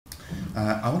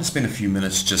I want to spend a few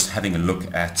minutes just having a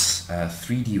look at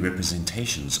 3D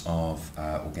representations of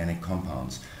organic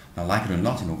compounds. Now, like it or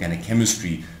not, in organic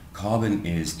chemistry, carbon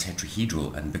is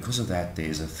tetrahedral, and because of that,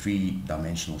 there's a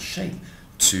three-dimensional shape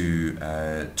to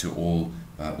all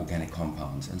organic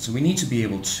compounds. And so we need to be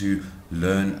able to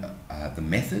learn the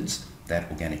methods that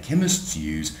organic chemists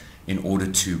use in order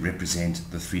to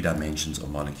represent the three dimensions of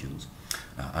molecules.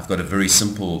 I've got a very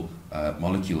simple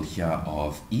molecule here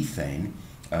of ethane,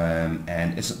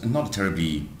 and it's not a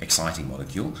terribly exciting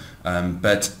molecule,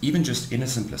 but even just in a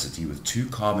simplicity with two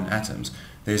carbon atoms,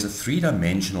 there's a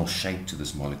three-dimensional shape to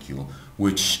this molecule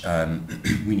which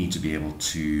we need to be able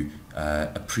to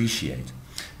appreciate.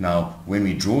 Now, when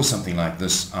we draw something like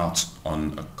this out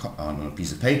on a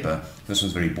piece of paper, this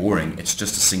one's very boring. It's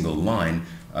just a single line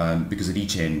because at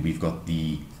each end we've got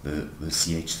the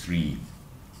CH3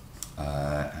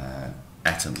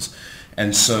 atoms.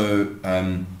 And so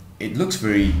it looks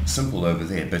very simple over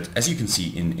there, but as you can see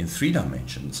in three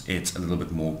dimensions, it's a little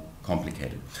bit more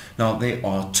complicated. Now, there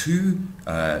are two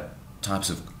types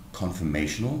of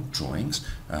conformational drawings,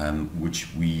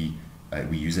 which we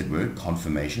use that word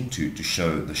conformation to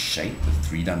show the shape, the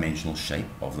three-dimensional shape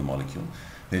of the molecule.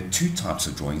 There are two types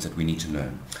of drawings that we need to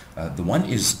learn. The one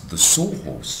is the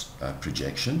Sawhorse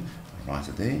projection, right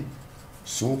there,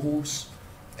 Sawhorse,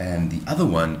 and the other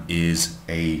one is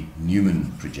a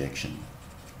Newman projection.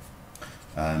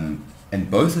 And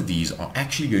both of these are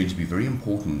actually going to be very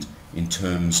important in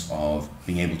terms of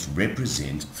being able to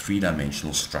represent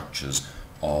three-dimensional structures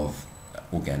of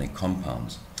organic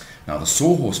compounds. Now, the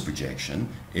Sawhorse projection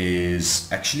is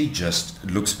actually just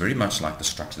looks very much like the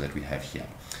structure that we have here.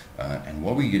 And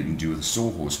what we can do with the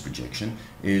Sawhorse projection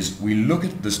is we look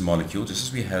at this molecule just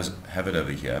as we have it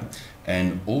over here,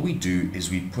 and all we do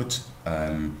is we put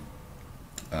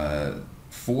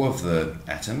four of the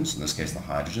atoms, in this case the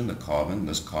hydrogen, the carbon,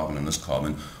 this carbon, and this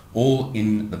carbon, all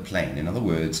in the plane. In other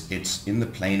words, it's in the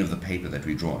plane of the paper that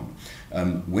we're drawing.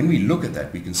 When we look at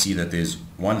that, we can see that there's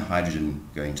one hydrogen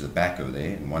going to the back over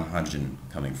there, and one hydrogen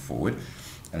coming forward,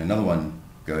 and another one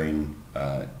going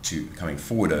coming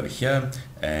forward over here,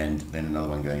 and then another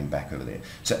one going back over there.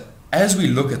 So as we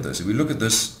look at this, if we look at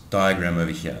this diagram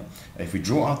over here, if we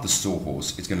draw out the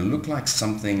Sawhorse, it's going to look like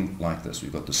something like this.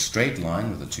 We've got the straight line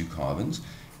with the two carbons,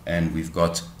 and we've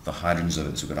got the hydrogens over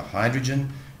there. So we've got a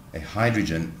hydrogen,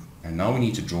 and now we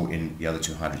need to draw in the other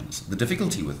two hydrogens. The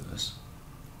difficulty with this,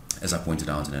 as I pointed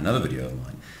out in another video of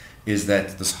mine, is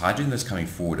that this hydrogen that's coming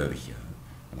forward over here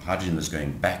and the hydrogen that's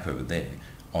going back over there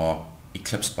are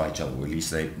eclipsed by each other, or at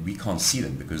least we can't see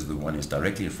them because the one is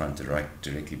directly in front and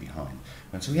directly behind.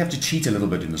 And so we have to cheat a little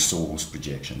bit in the Sawhorse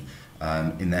projection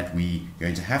in that we're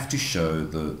going to have to show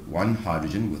the one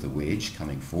hydrogen with a wedge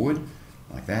coming forward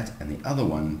like that, and the other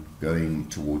one going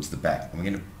towards the back. And we're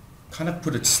going to kind of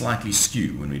put it slightly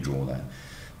skew when we draw that.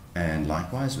 And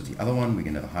likewise with the other one, we're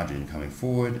going to have a hydrogen coming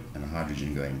forward and a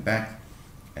hydrogen going back,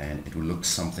 and it will look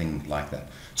something like that.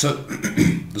 So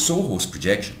the Sawhorse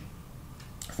projection,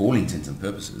 for all intents and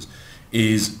purposes,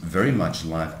 is very much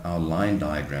like our line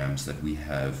diagrams that we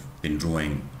have been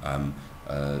drawing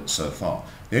so far.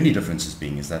 The only difference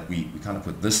being is that we kind of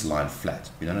put this line flat.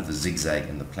 We don't have the zigzag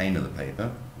in the plane of the paper,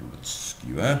 a little bit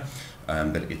skewer,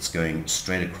 but it's going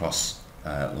straight across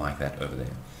like that over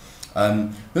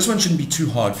there. This one shouldn't be too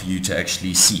hard for you to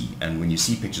actually see, and when you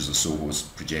see pictures of Sawhorse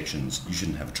projections, you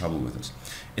shouldn't have trouble with this.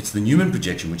 It's the Newman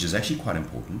projection, which is actually quite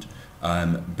important,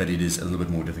 but it is a little bit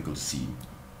more difficult to see.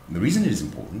 The reason it is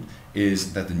important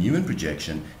is that the Newman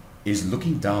projection is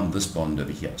looking down this bond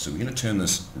over here. So we're going to turn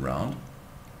this around,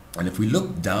 and if we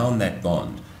look down that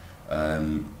bond,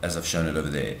 as I've shown it over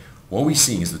there, what we're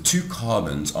seeing is the two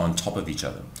carbons are on top of each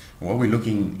other. And what we're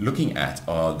looking at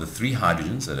are the three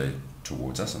hydrogens that are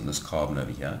towards us on this carbon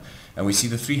over here, and we see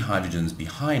the three hydrogens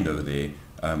behind over there,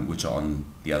 which are on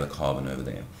the other carbon over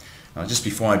there. Now, just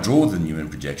before I draw the Newman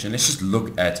projection, let's just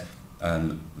look at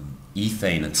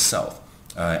ethane itself.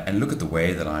 And look at the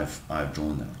way that I've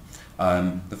drawn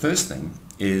that. The first thing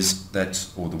is that,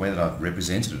 or the way that I've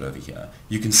represented it over here,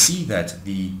 you can see that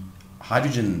the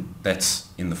hydrogen that's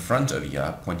in the front over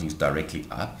here, pointing directly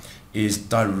up, is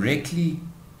directly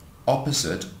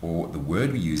opposite, or the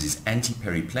word we use is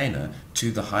anti-periplanar,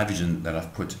 to the hydrogen that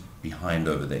I've put behind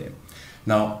over there.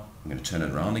 Now, I'm going to turn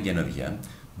it around again over here.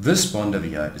 This bond over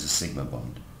here is a sigma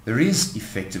bond. There is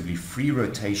effectively free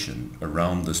rotation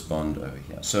around this bond over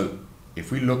here. So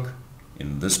if we look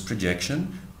in this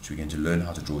projection, which we're going to learn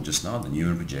how to draw just now, the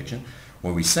Newman projection,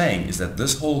 what we're saying is that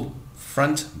this whole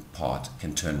front part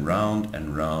can turn round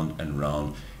and round and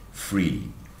round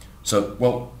freely. So,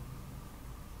 well,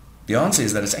 The answer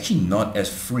is that it's actually not as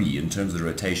free in terms of the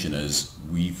rotation as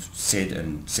we've said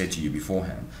to you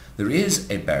beforehand. There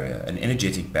is a barrier, an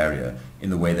energetic barrier in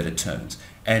the way that it turns.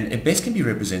 And it best can be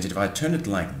represented if I turn it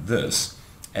like this.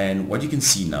 And what you can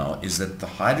see now is that the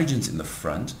hydrogens in the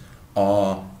front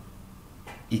are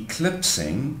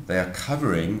eclipsing, they are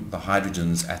covering the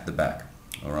hydrogens at the back.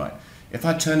 All right. If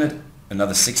I turn it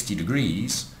another 60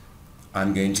 degrees,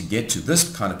 I'm going to get to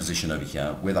this kind of position over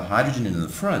here where the hydrogen in the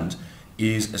front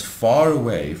is as far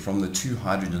away from the two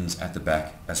hydrogens at the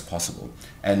back as possible.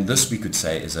 And this we could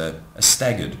say is a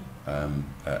staggered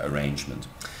arrangement.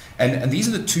 And these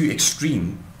are the two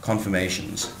extreme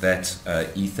conformations that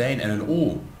ethane and in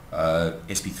all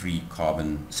sp3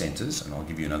 carbon centers, and I'll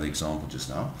give you another example just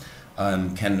now,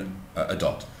 can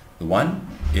adopt. The one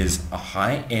is a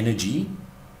high energy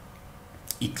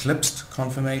eclipsed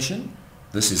conformation.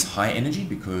 This is high energy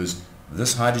because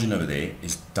this hydrogen over there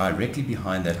is directly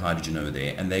behind that hydrogen over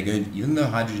there, and they're going, even though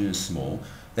hydrogen is small,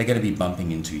 they're going to be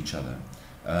bumping into each other.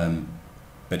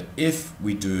 But if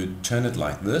we turn it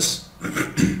like this,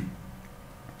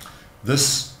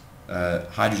 this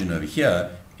hydrogen over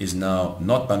here is now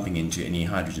not bumping into any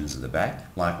hydrogens at the back.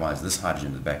 Likewise, this hydrogen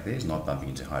at the back there is not bumping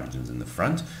into hydrogens in the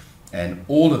front. And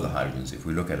all of the hydrogens, if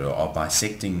we look at it, are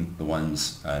bisecting the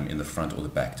ones in the front or the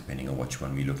back, depending on which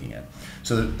one we're looking at.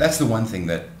 So that's the one thing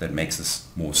that makes this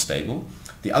more stable.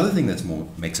 The other thing that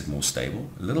makes it more stable,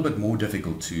 a little bit more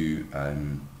difficult to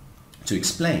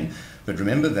explain, but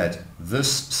remember that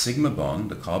this sigma bond,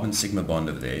 the carbon sigma bond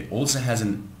over there, also has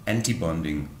an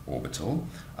antibonding orbital,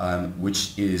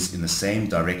 which is in the same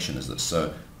direction as this.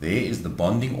 So there is the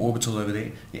bonding orbital over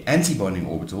there. The antibonding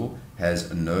orbital has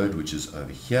a node which is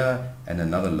over here and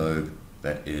another lobe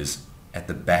that is at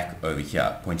the back over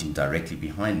here, pointing directly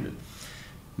behind it.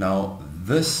 Now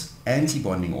this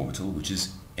antibonding orbital, which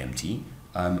is empty,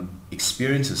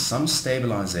 experiences some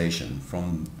stabilization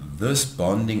from this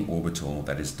bonding orbital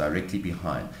that is directly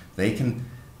behind. They can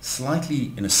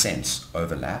slightly, in a sense,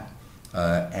 overlap,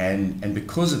 and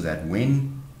because of that,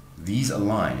 when these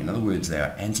align, in other words, they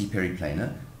are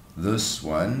anti-periplanar, this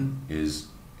one is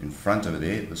in front over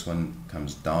there, this one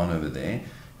comes down over there.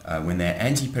 When they're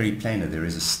anti-periplanar, there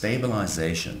is a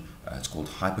stabilization. It's called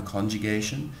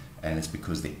hyperconjugation, and it's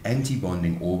because the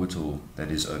antibonding orbital that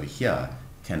is over here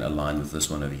can align with this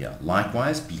one over here.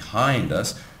 Likewise, behind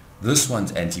us, this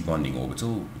one's antibonding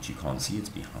orbital, which you can't see, it's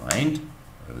behind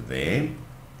over there,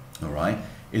 all right,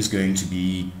 is going to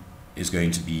be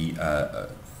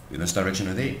in this direction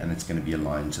over there, and it's going to be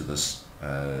aligned to this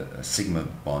sigma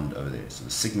bond over there. So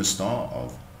the sigma star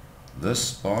of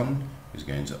this bond is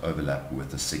going to overlap with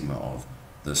the sigma of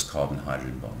this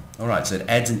carbon-hydrogen bond. All right, so it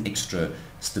adds an extra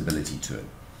stability to it.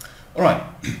 All right,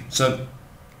 so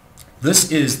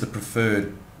this is the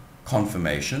preferred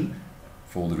conformation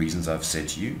for all the reasons I've said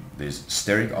to you. There's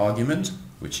steric argument,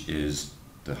 which is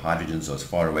the hydrogens are as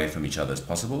far away from each other as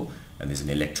possible, and there's an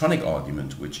electronic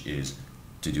argument, which is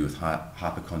to do with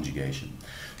hyperconjugation.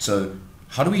 So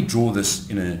how do we draw this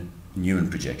in a Newman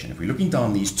projection? If we're looking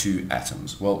down these two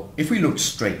atoms, well, if we look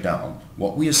straight down,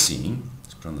 what we are seeing,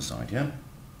 let's put on the side here,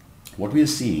 what we are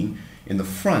seeing in the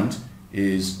front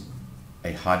is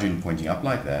a hydrogen pointing up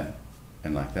like that,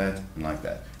 and like that, and like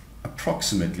that.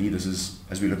 Approximately, this is,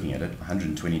 as we're looking at it,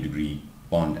 120-degree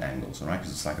bond angles, all right,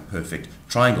 because it's like a perfect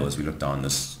triangle as we look down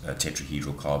this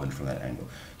tetrahedral carbon from that angle.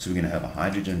 So we're going to have a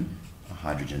hydrogen, a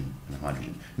hydrogen, and a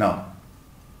hydrogen. Now,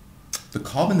 the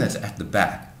carbon that's at the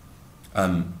back,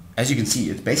 as you can see,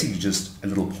 it's basically just a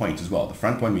little point as well. The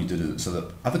front one we did it, so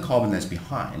the other carbon that's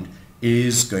behind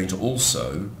is going to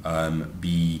also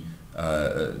be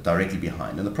directly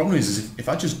behind. And the problem is if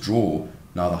I just draw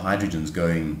now the hydrogens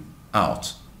going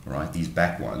out, right, these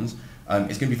back ones,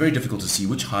 it's going to be very difficult to see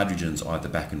which hydrogens are at the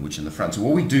back and which in the front. So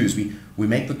what we do is we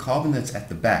make the carbon that's at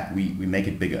the back, we make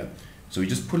it bigger. So we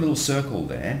just put a little circle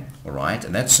there, all right,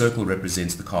 and that circle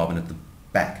represents the carbon at the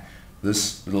back.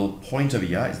 This little point over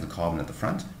here is the carbon at the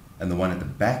front, and the one at the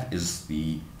back is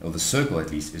or the circle at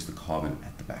least, is the carbon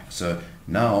at the back. So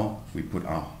now we put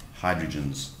our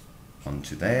hydrogens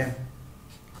onto there,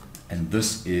 and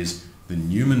this is the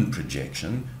Newman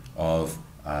projection of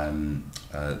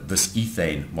this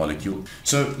ethane molecule.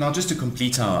 So now, just to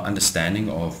complete our understanding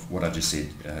of what I just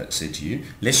said to you,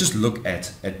 let's just look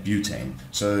at butane.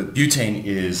 So butane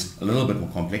is a little bit more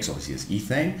complex. Obviously it's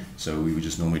ethane, so we would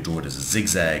just normally draw it as a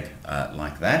zigzag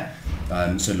like that.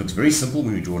 So it looks very simple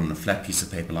when we draw it on a flat piece of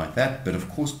paper like that, but of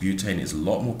course butane is a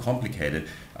lot more complicated.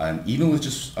 Even with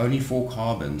just only 4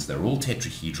 carbons, they're all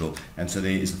tetrahedral, and so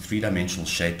there is a 3-dimensional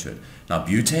shape to it. Now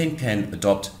butane can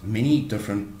adopt many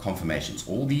different conformations.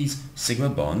 All these sigma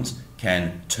bonds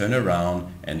can turn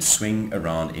around and swing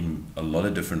around in a lot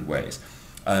of different ways.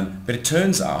 But it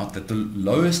turns out that the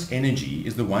lowest energy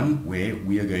is the one where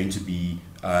we are going to be,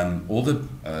 all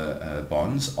the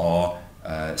bonds are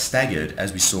staggered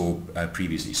as we saw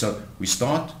previously. So we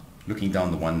start looking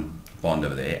down the one bond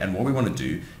over there, and what we want to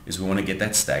do is we want to get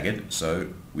that staggered, so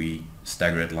we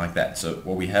stagger it like that. So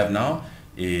what we have now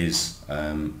is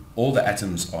all the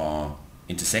atoms are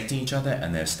intersecting each other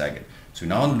and they're staggered. So we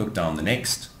now look down the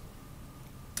next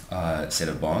set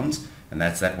of bonds, and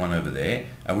that's that one over there,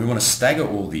 and we want to stagger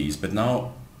all these. But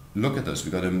now look at this,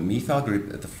 we've got a methyl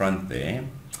group at the front there,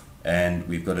 and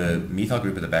we've got a methyl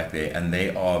group at the back there, and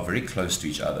they are very close to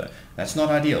each other. That's not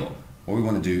ideal. What we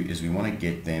want to do is we want to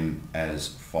get them as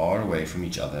far away from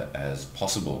each other as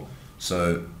possible.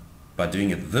 So by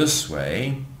doing it this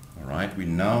way, all right, we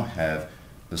now have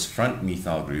this front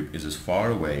methyl group is as far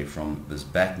away from this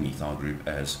back methyl group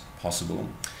as possible.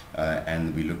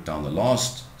 And we look down the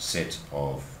last set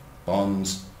of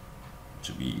bonds, which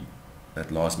would be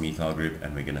that last methyl group,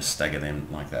 and we're going to stagger them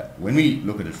like that. When we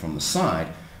look at it from the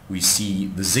side, we see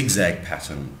the zigzag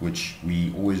pattern, which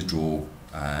we always draw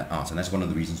out, and that's one of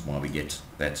the reasons why we get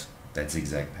that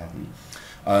zigzag pattern.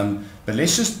 But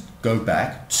let's just go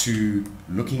back to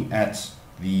looking at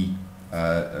the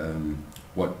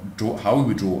how we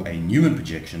would draw a Newman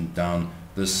projection down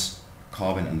this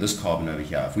carbon and this carbon over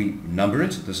here. If we number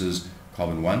it, this is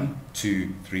carbon 1,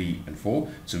 2, 3, and 4.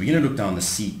 So we're going to look down the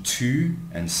C2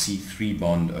 and C3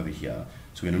 bond over here.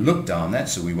 So we're going to look down that.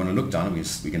 So we want to look down, and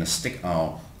we're going to stick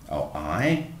our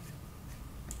eye.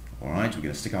 All right, we're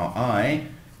going to stick our eye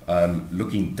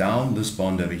looking down this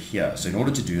bond over here. So in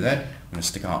order to do that, we're going to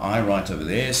stick our eye right over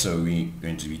there. So we're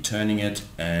going to be turning it,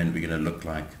 and we're going to look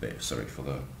like there. Sorry for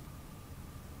the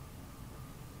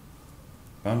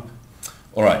bump.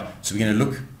 All right, so we're going to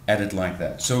look at it like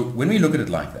that. So when we look at it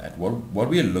like that, what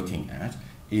we are looking at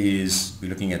is we're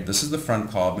looking at, this is the front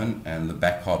carbon and the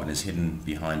back carbon is hidden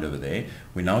behind over there.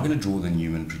 We're now going to draw the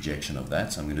Newman projection of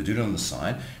that. So I'm going to do it on the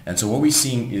side. And so what we're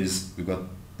seeing is we've got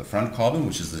the front carbon,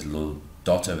 which is this little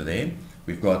dot over there.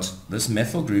 We've got this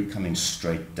methyl group coming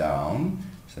straight down.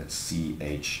 So that's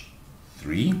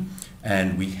CH3.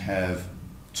 And we have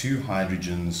two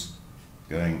hydrogens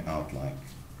going out like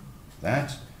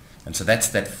that. And so that's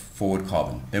that forward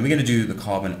carbon. Then we're going to do the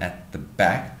carbon at the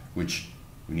back, which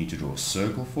we need to draw a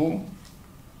circle for.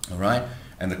 All right.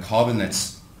 And the carbon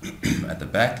that's at the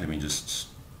back, let me just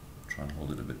try and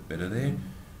hold it a bit better there.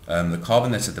 The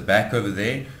carbon that's at the back over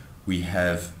there, we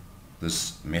have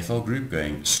this methyl group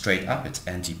going straight up. It's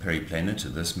anti-periplanar to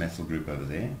this methyl group over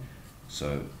there.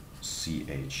 So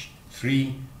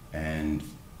CH3, and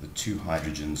the two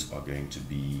hydrogens are going to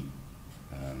be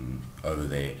over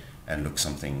there and look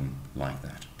something like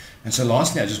that. And so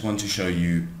lastly, I just want to show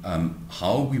you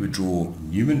how we would draw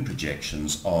Newman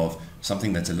projections of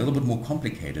something that's a little bit more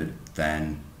complicated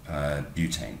than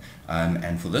butane.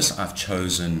 And for this, I've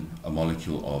chosen a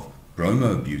molecule of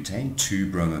bromobutane,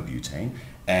 2-bromobutane.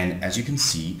 And as you can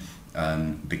see,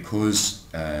 because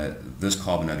this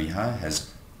carbon over here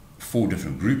has 4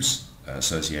 different groups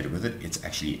associated with it, it's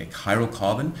actually a chiral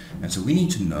carbon, and so we need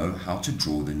to know how to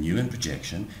draw the Newman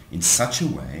projection in such a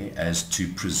way as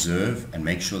to preserve and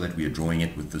make sure that we are drawing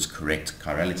it with this correct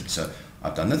chirality. So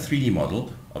I've done the 3D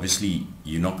model. Obviously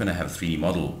you're not going to have a 3D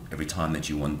model every time that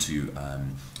you want to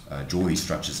draw these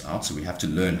structures out, so we have to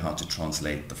learn how to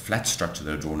translate the flat structure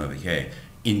that are drawn over here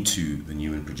into the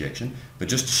Newman projection. But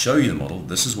just to show you the model,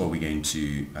 this is what we're going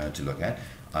to look at.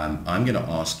 I'm going to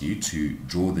ask you to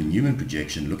draw the Newman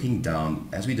projection looking down,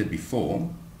 as we did before,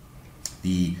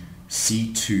 the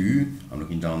C2, I'm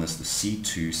looking down this, the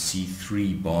C2,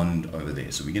 C3 bond over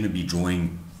there. So we're going to be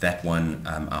drawing that one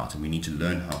out, and we need to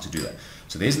learn how to do that.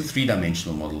 So there's the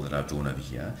 3-dimensional model that I've drawn over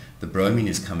here. The bromine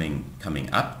is coming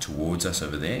up towards us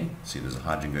over there. See, there's a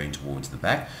hydrogen going towards the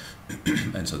back.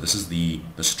 And so this is the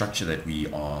structure that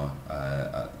we are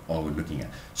looking at.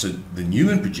 So the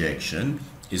Newman projection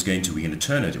is we're going to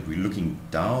turn it. If we're looking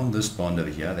down this bond over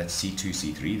here, that's C2,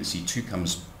 C3. The C2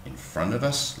 comes in front of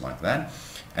us like that,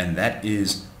 and that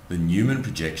is the Newman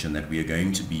projection that we are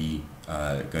going to be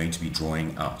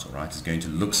drawing out. All right, it's going to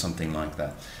look something like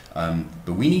that.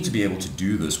 But we need to be able to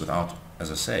do this without,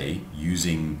 as I say,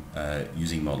 using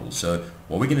models. So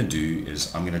what we're going to do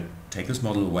is I'm going to take this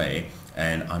model away,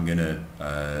 and I'm going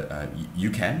to you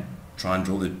can try and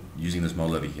draw using this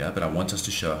model over here, but I want us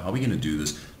to show how we're going to do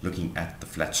this looking at the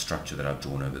flat structure that I've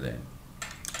drawn over there.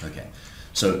 Okay,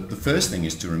 so the first thing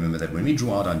is to remember that when we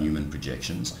draw out our Newman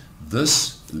projections,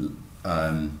 this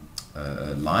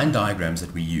line diagrams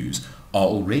that we use are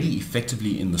already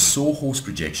effectively in the Sawhorse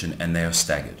projection, and they are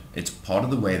staggered. It's part of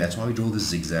the way, that's why we draw the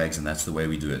zigzags, and that's the way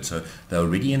we do it. So they're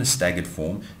already in a staggered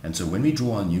form, and so when we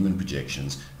draw our Newman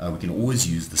projections, we can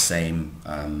always use the same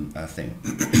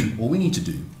thing. All we need to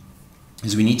do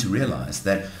is we need to realize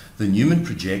that the Newman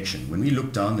projection, when we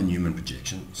look down the Newman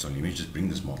projection, so let me just bring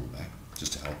this model back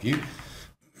just to help you.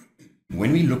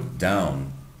 When we look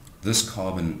down this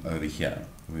carbon over here,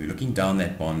 when we're looking down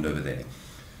that bond over there,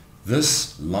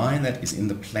 this line that is in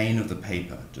the plane of the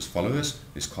paper, just follow us,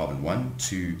 there's carbon 1,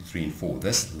 2, 3, and 4.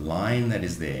 This line that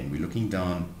is there, and we're looking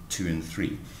down 2 and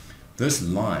 3. This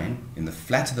line in the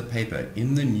flat of the paper,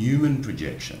 in the Newman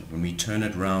projection, when we turn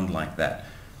it round like that,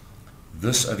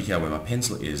 this over here where my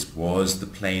pencil is, was the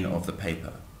plane of the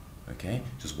paper. Okay,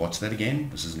 just watch that again.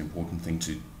 This is an important thing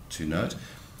to note.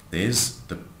 There's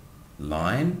the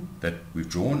line that we've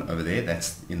drawn over there,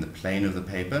 that's in the plane of the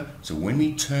paper. So when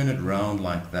we turn it round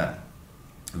like that,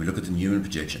 and we look at the Newman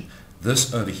projection,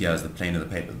 this over here is the plane of the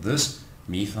paper. This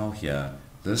methyl here,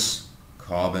 this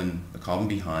carbon, the carbon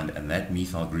behind, and that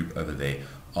methyl group over there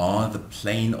are the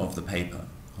plane of the paper.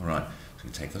 All right, so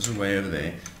we take this away over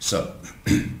there. So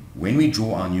when we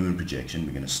draw our Newman projection,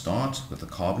 we're going to start with the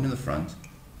carbon in the front.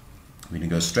 We're going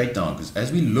to go straight down, because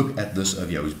as we look at this over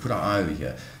here, we put our eye over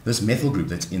here, this methyl group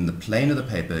that's in the plane of the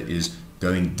paper is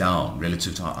going down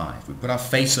relative to our eye. If we put our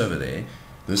face over there,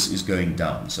 this is going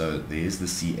down. So there's the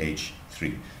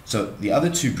CH3. So the other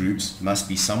two groups must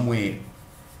be somewhere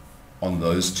on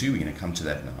those two. We're going to come to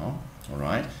that now. All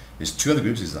right. There's two other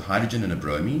groups. There's a hydrogen and a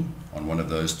bromine on one of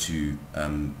those two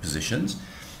positions.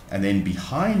 And then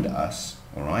behind us,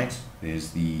 all right,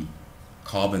 there's the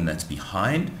carbon that's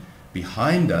behind.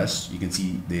 Behind us, you can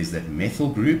see there's that methyl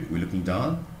group. We're looking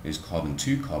down. There's carbon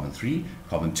 2, carbon 3.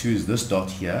 Carbon 2 is this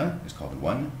dot here. There's carbon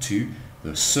 1, 2.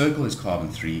 The circle is carbon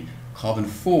 3. Carbon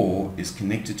 4 is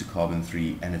connected to carbon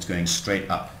 3, and it's going straight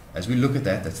up. As we look at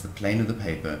that, that's the plane of the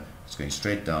paper. It's going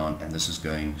straight down, and this is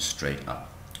going straight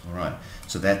up. All right.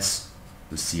 So that's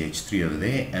the CH3 over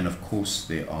there, and of course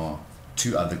there are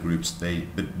two other groups.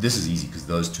 But this is easy because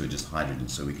those two are just hydrogens,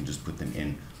 so we can just put them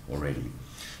in already.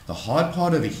 The hard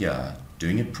part over here,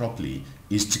 doing it properly,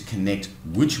 is to connect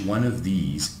which one of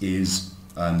these is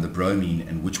the bromine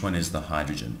and which one is the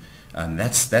hydrogen.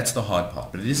 That's the hard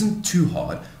part, but it isn't too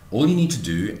hard. All you need to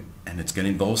do, and it's going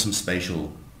to involve some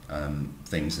spatial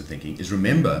things and thinking, is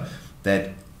remember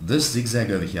that this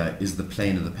zigzag over here is the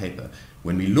plane of the paper.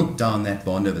 When we look down that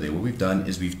bond over there, what we've done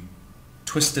is we've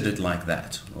twisted it like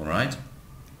that. All right,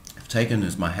 I've taken,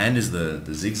 as my hand is the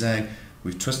zigzag,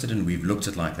 we've twisted and we've looked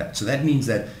at like that. So that means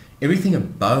that everything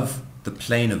above the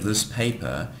plane of this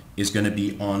paper is going to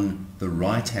be on the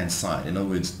right hand side. In other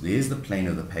words, there's the plane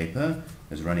of the paper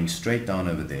that's running straight down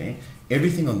over there.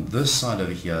 Everything on this side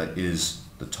over here is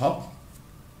the top,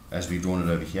 as we've drawn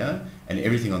it over here, and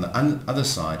everything on the other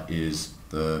side is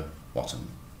the bottom.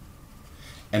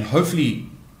 And hopefully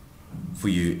for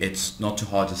you it's not too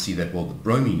hard to see that, well, the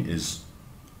bromine is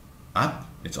up,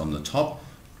 it's on the top.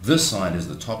 This side is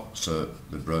the top, so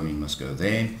the bromine must go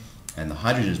there, and the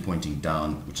hydrogen is pointing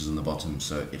down, which is on the bottom,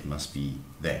 so it must be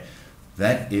there.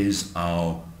 That is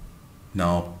our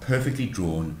now perfectly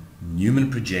drawn Newman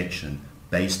projection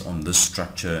based on this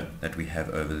structure that we have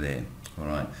over there. All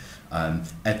right.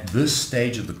 At this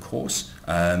stage of the course,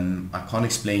 I can't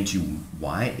explain to you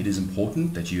why it is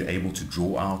important that you're able to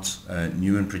draw out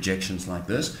Newman projections like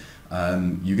this.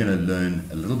 You're going to learn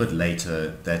a little bit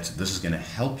later that this is going to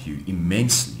help you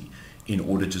immensely in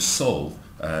order to solve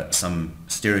some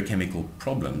stereochemical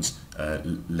problems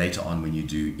later on when you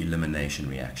do elimination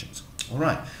reactions. All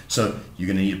right, so you're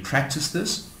going to need to practice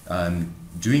this.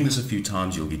 Doing this a few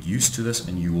times, you'll get used to this,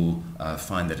 and you will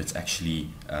find that it's actually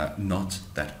not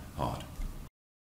that hard.